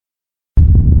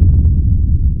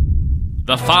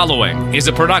The following is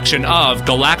a production of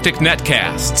Galactic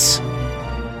Netcasts.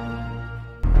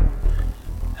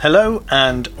 Hello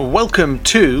and welcome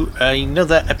to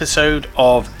another episode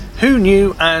of Who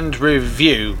Knew and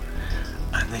Review.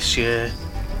 And this year,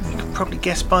 you can probably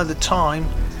guess by the time,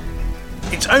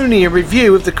 it's only a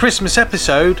review of the Christmas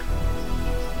episode.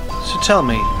 So tell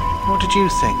me, what did you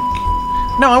think?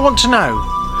 No, I want to know.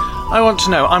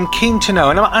 I'm keen to know,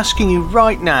 and I'm asking you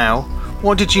right now,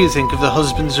 what did you think of the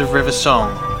Husbands of River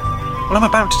Song? Well, I'm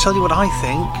about to tell you what I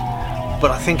think,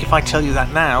 but I think if I tell you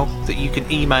that now, that you can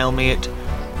email me at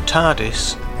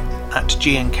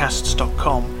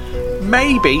tardis@gncasts.com.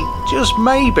 Maybe, just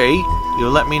maybe, you'll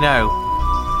let me know.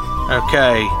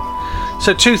 Okay,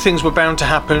 so two things were bound to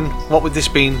happen. What would this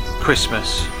be?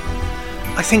 Christmas.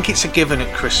 I think it's a given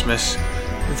at Christmas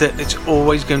that it's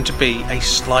always going to be a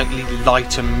slightly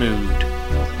lighter mood.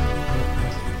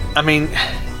 I mean,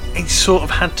 it sort of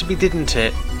had to be, didn't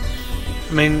it?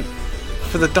 I mean,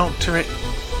 for the Doctor, it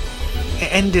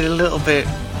ended a little bit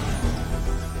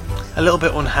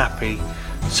unhappy.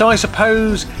 So I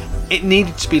suppose it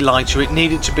needed to be lighter. It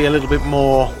needed to be a little bit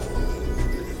more.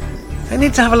 It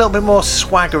needed to have a little bit more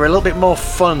swagger, a little bit more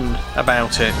fun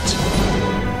about it.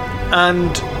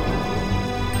 And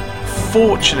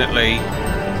fortunately,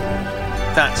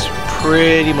 that's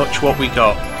pretty much what we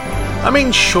got. I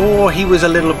mean, sure, he was a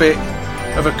little bit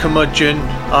of a curmudgeon.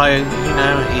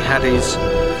 He had his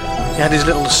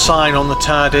little sign on the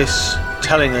TARDIS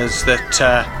telling us that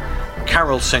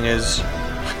carol singers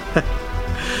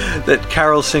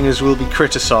will be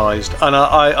criticised, and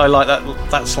I like that.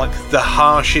 That's like the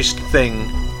harshest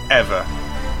thing ever.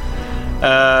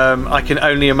 I can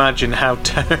only imagine how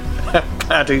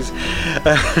bad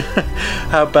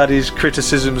his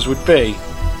criticisms would be.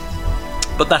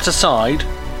 But that aside,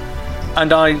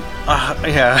 and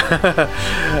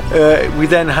we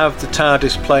then have the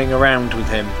TARDIS playing around with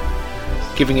him,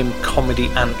 giving him comedy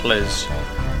antlers.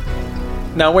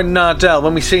 Now, when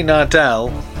we see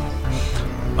Nardell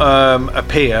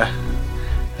appear,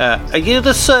 are you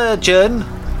the surgeon?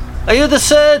 Are you the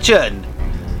surgeon?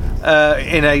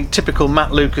 In a typical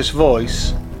Matt Lucas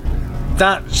voice,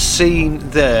 that scene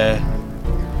there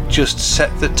just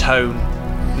set the tone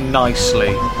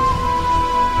nicely.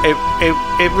 It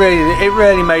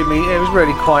really made me. It was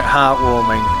really quite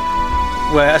heartwarming,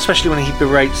 especially when he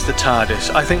berates the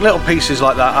TARDIS. I think little pieces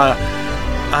like that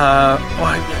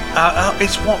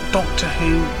it's what Doctor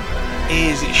Who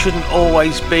is. It shouldn't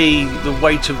always be the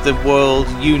weight of the world,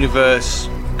 universe,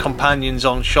 companions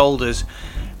on shoulders.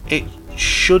 It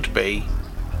should be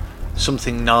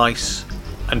something nice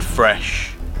and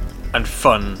fresh and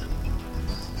fun,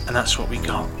 and that's what we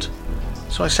got.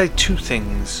 So I say two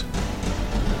things.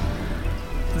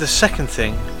 The second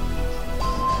thing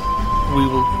we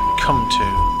will come to,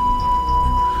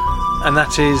 and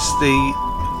that is the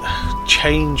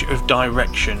change of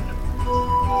direction.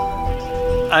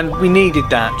 And we needed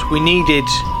that. We needed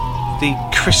the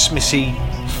Christmassy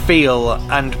feel,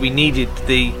 and we needed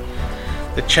the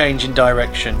change in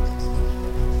direction.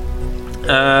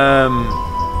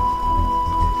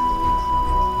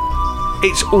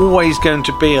 It's always going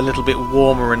to be a little bit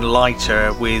warmer and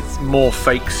lighter, with more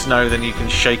fake snow than you can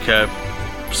shake a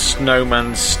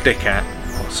snowman's stick at.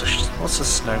 What's a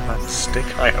snowman's stick?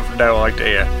 I have no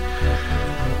idea.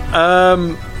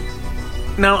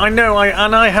 Now I know,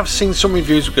 I have seen some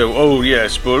reviews go, oh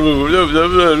yes, but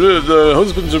the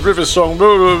Husbands of River Song,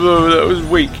 that was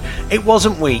weak. It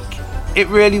wasn't weak. It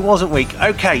really wasn't weak.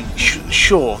 Okay,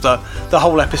 sure, the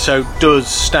whole episode does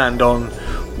stand on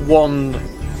one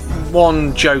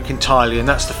joke entirely, and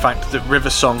that's the fact that River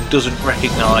Song doesn't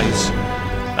recognise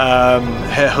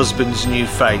her husband's new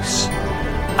face,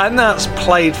 and that's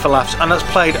played for laughs, and that's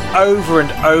played over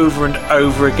and over and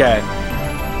over again.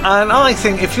 And I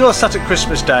think if you're sat at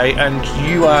Christmas Day and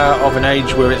you are of an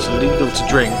age where it's legal to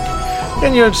drink,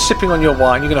 and you're sipping on your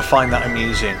wine, you're going to find that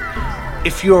amusing.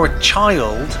 If you're a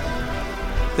child,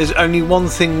 there's only one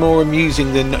thing more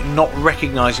amusing than not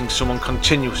recognising someone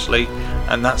continuously,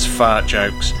 and that's fart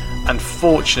jokes. And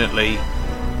fortunately,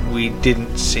 we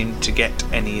didn't seem to get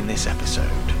any in this episode.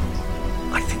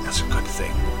 I think that's a good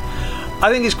thing.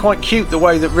 I think it's quite cute the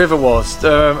way that River was.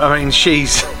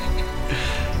 She's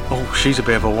she's a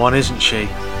bit of a one, isn't she?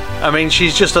 I mean,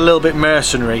 she's just a little bit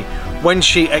mercenary. When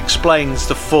she explains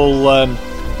the full,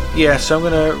 yes, I'm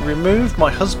going to remove my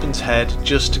husband's head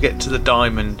just to get to the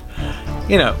diamond.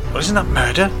 You know, isn't that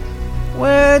murder?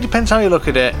 Well, it depends how you look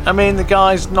at it. I mean, the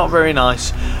guy's not very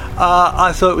nice.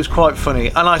 I thought it was quite funny,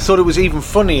 and I thought it was even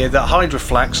funnier that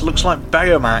Hydroflax looks like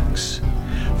Baymax.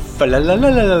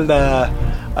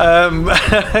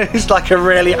 It's like a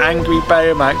really angry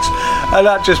Baymax, and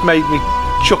that just made me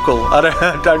chuckle. I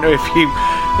don't know if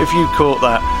you caught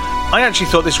that. I actually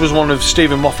thought this was one of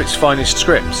Stephen Moffat's finest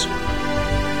scripts,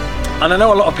 and I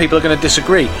know a lot of people are going to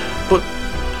disagree, but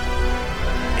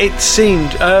it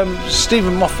seemed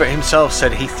Stephen Moffat himself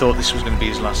said he thought this was going to be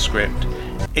his last script.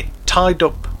 It tied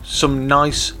up some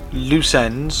nice loose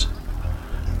ends,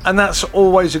 and that's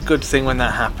always a good thing when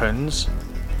that happens.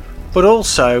 But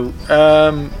also,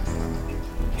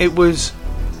 it was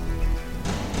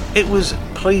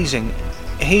pleasing.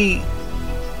 He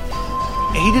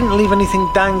didn't leave anything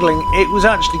dangling. It was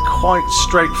actually quite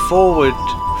straightforward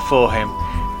for him.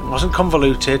 It wasn't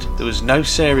convoluted. There was no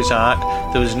series arc.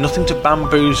 There was nothing to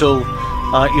bamboozle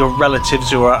your relatives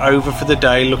who are over for the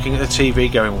day looking at the TV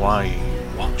going, why are you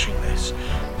watching this?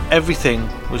 Everything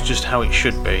was just how it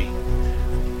should be.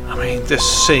 I mean, the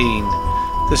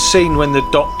scene when the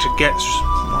Doctor gets,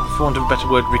 for want of a better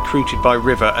word, recruited by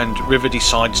River, and River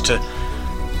decides to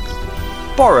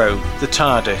borrow the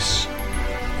TARDIS.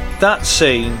 That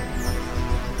scene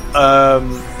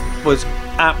was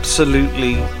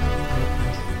absolutely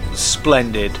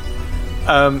splendid.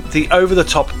 The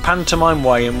over-the-top pantomime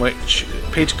way in which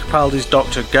Peter Capaldi's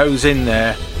Doctor goes in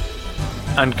there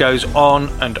and goes on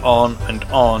and on and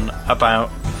on about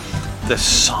the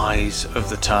size of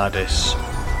the TARDIS.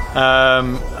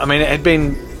 I mean, it had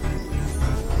been,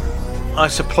 I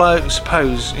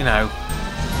suppose, you know,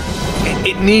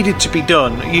 it needed to be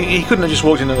done. He couldn't have just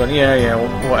walked in and gone, yeah,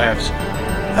 whatevs.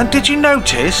 And did you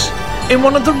notice, in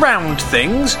one of the round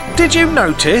things, did you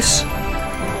notice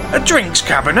a drinks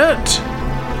cabinet?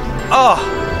 Oh,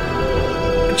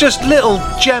 just little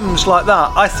gems like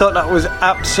that. I thought that was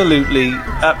absolutely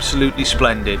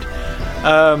splendid.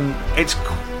 It's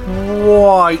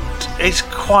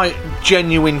quite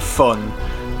genuine fun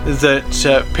that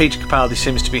Peter Capaldi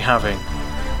seems to be having.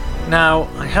 Now,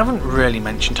 I haven't really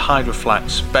mentioned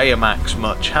Hydroflax Bayamax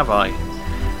much, have I?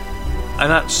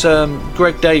 And that's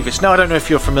Greg Davis. Now, I don't know if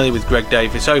you're familiar with Greg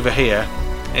Davis. Over here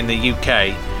in the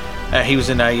UK, he was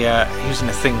in a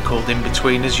thing called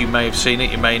In-Betweeners. You may have seen it,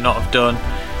 you may not have done.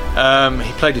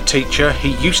 He played a teacher.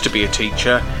 He used to be a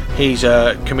teacher. He's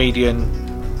a comedian,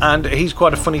 and he's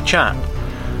quite a funny chap.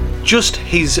 Just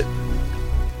his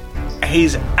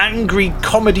angry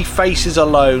comedy faces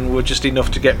alone were just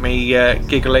enough to get me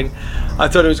giggling. I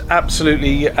thought it was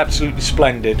absolutely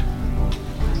splendid.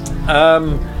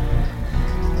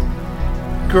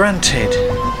 Granted,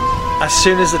 as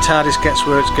soon as the TARDIS gets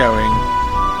where it's going,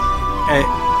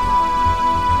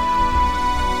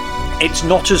 it's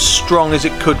not as strong as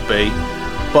it could be,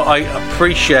 but I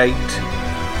appreciate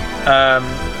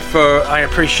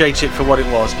it for what it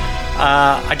was.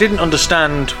 I didn't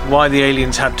understand why the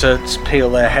aliens had to peel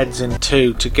their heads in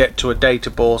two to get to a data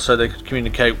ball so they could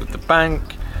communicate with the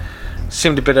bank.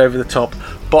 Seemed a bit over the top,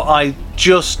 but I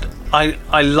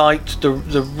liked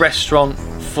the restaurant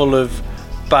full of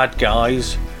bad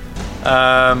guys.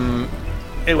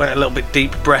 It went a little bit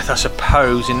deep breath, I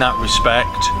suppose, in that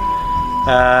respect.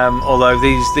 Although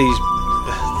these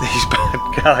bad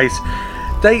guys,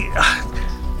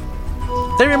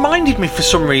 they reminded me for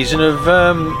some reason of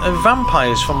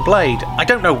vampires from Blade. I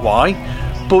don't know why,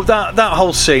 but that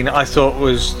whole scene I thought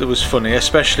was funny,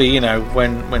 especially, you know,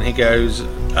 when he goes,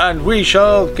 and we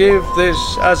shall give this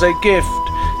as a gift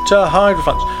to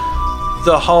Hydroflax.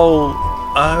 The whole,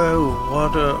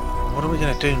 what are we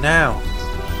going to do now?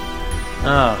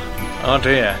 Oh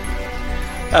dear.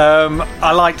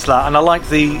 I liked that, and I liked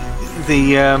the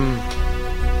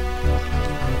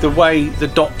way the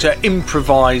Doctor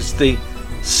improvised the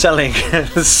selling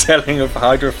of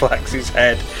Hydroflax's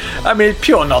head. I mean,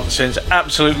 pure nonsense,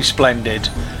 absolutely splendid.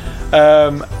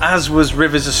 As was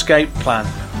River's escape plan,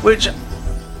 which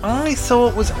I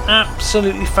thought was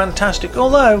absolutely fantastic.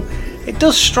 Although it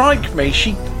does strike me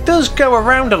she does go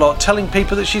around a lot telling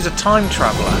people that she's a time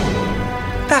traveller.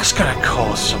 That's going to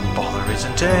cause some bother,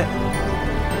 isn't it?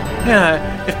 You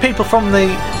know, if people from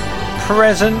the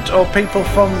present or people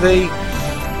from the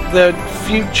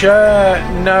future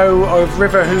know of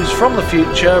River who's from the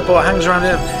future but hangs around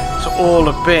it, it's all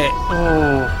a bit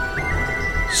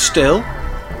still.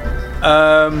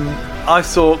 I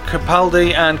thought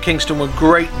Capaldi and Kingston were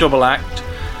great double act.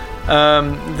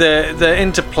 The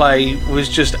interplay was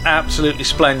just absolutely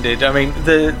splendid. I mean,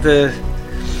 the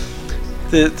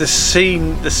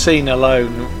scene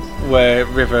alone where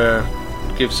River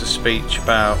gives a speech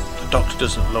about the Doctor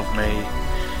doesn't love me,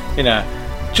 you know,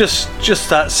 just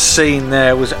that scene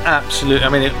there was absolute. I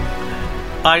mean,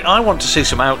 I want to see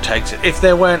some outtakes. If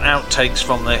there weren't outtakes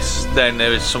from this, then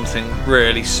there is something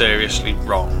really seriously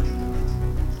wrong.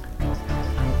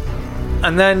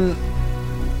 And then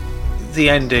the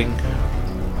ending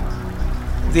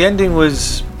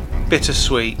was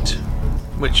bittersweet,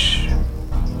 which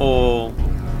all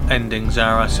endings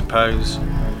are, I suppose,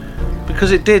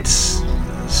 because it did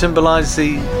symbolise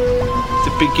the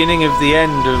beginning of the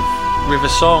end of River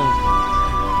Song,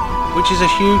 which is a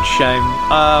huge shame.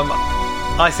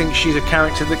 I think she's a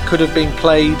character that could have been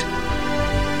played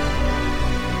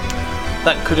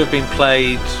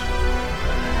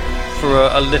for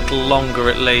a little longer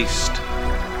at least.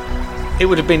 It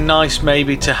would have been nice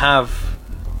maybe to have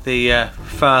the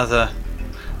the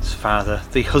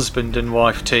husband and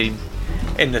wife team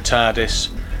in the TARDIS,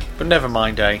 but never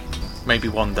mind, maybe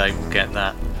one day we'll get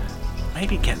that.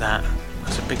 Maybe get that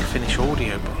as a Big Finish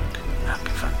audiobook. That'd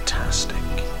be fantastic.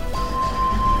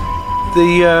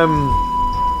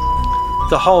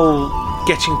 The whole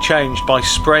getting changed by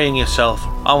spraying yourself,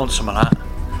 I want some of that.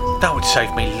 That would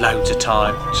save me loads of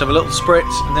time. Just have a little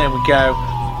spritz and there we go.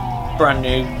 Brand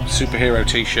new superhero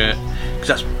t-shirt, because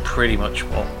that's pretty much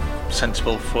what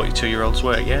sensible 42-year-olds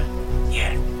wear, yeah?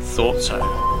 Yeah, thought so.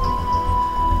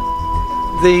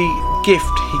 The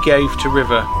gift he gave to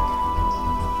River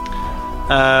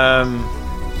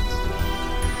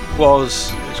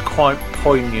was quite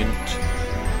poignant,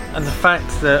 and the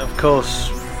fact that, of course,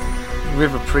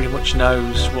 River pretty much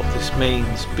knows what this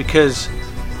means, because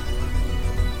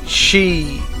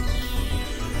she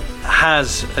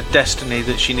has a destiny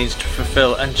that she needs to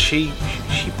fulfill, and she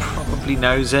probably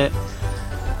knows it.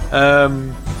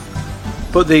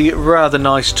 But the rather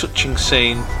nice touching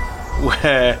scene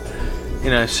where,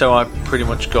 so I pretty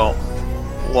much got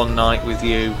one night with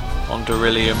you on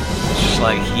Darillium. It's just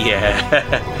like,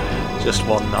 yeah, just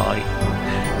one night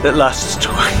that lasts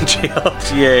 20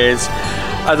 odd years.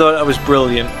 I thought that was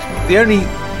brilliant. The only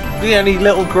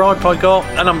little gripe I got,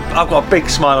 and I've got a big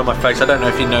smile on my face. I don't know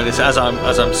if you know this as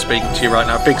I'm speaking to you right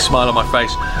now. A big smile on my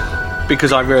face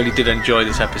because I really did enjoy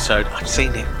this episode. I've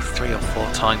seen it 3 or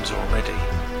 4 times already.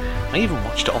 I even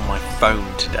watched it on my phone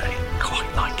today.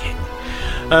 Quite like it.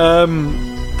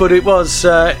 But it was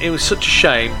such a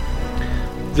shame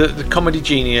that the comedy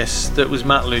genius that was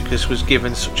Matt Lucas was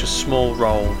given such a small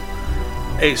role.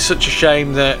 It's such a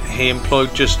shame that he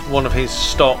employed just one of his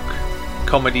stock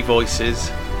comedy voices.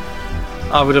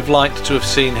 I would have liked to have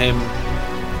seen him,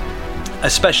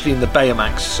 especially in the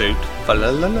Baymax suit.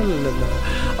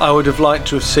 I would have liked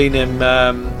to have seen him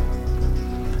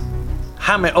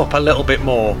ham it up a little bit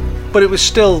more. But it was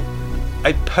still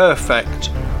a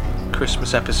perfect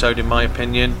Christmas episode in my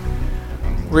opinion.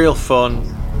 Real fun.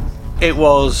 It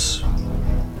was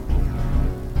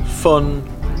fun,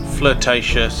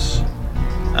 flirtatious,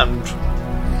 and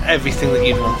everything that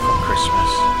you'd want from Christmas.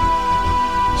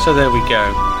 So there we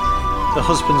go. The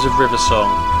Husbands of River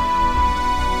Song.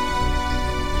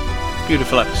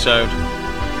 Beautiful episode.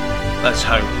 Let's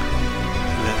hope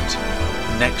that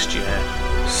next year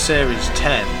Series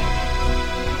 10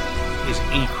 is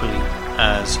equally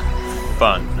as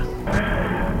fun.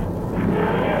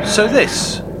 So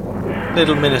this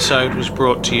little minisode was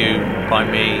brought to you by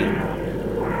me,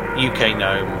 UK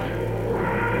Gnome,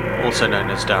 also known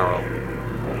as Daryl.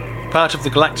 Part of the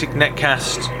Galactic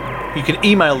Netcast. You can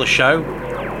email the show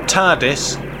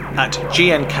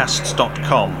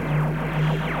tardis@gncasts.com.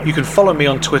 You can follow me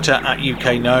on Twitter at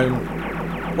UK Gnome,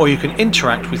 or you can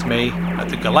interact with me at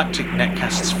the Galactic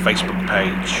Netcast's Facebook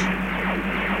page.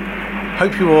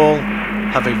 Hope you all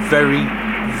have a very,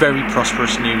 very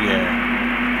prosperous new year.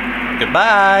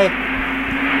 Goodbye!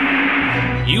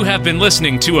 You have been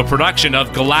listening to a production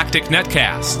of Galactic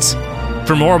Netcasts.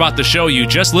 For more about the show you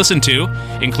just listened to,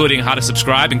 including how to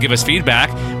subscribe and give us feedback,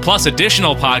 plus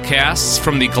additional podcasts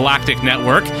from the Galactic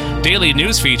Network, daily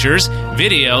news features,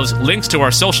 videos, links to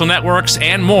our social networks,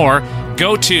 and more,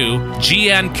 go to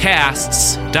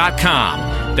gncasts.com.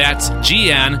 That's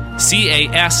gncasts.com.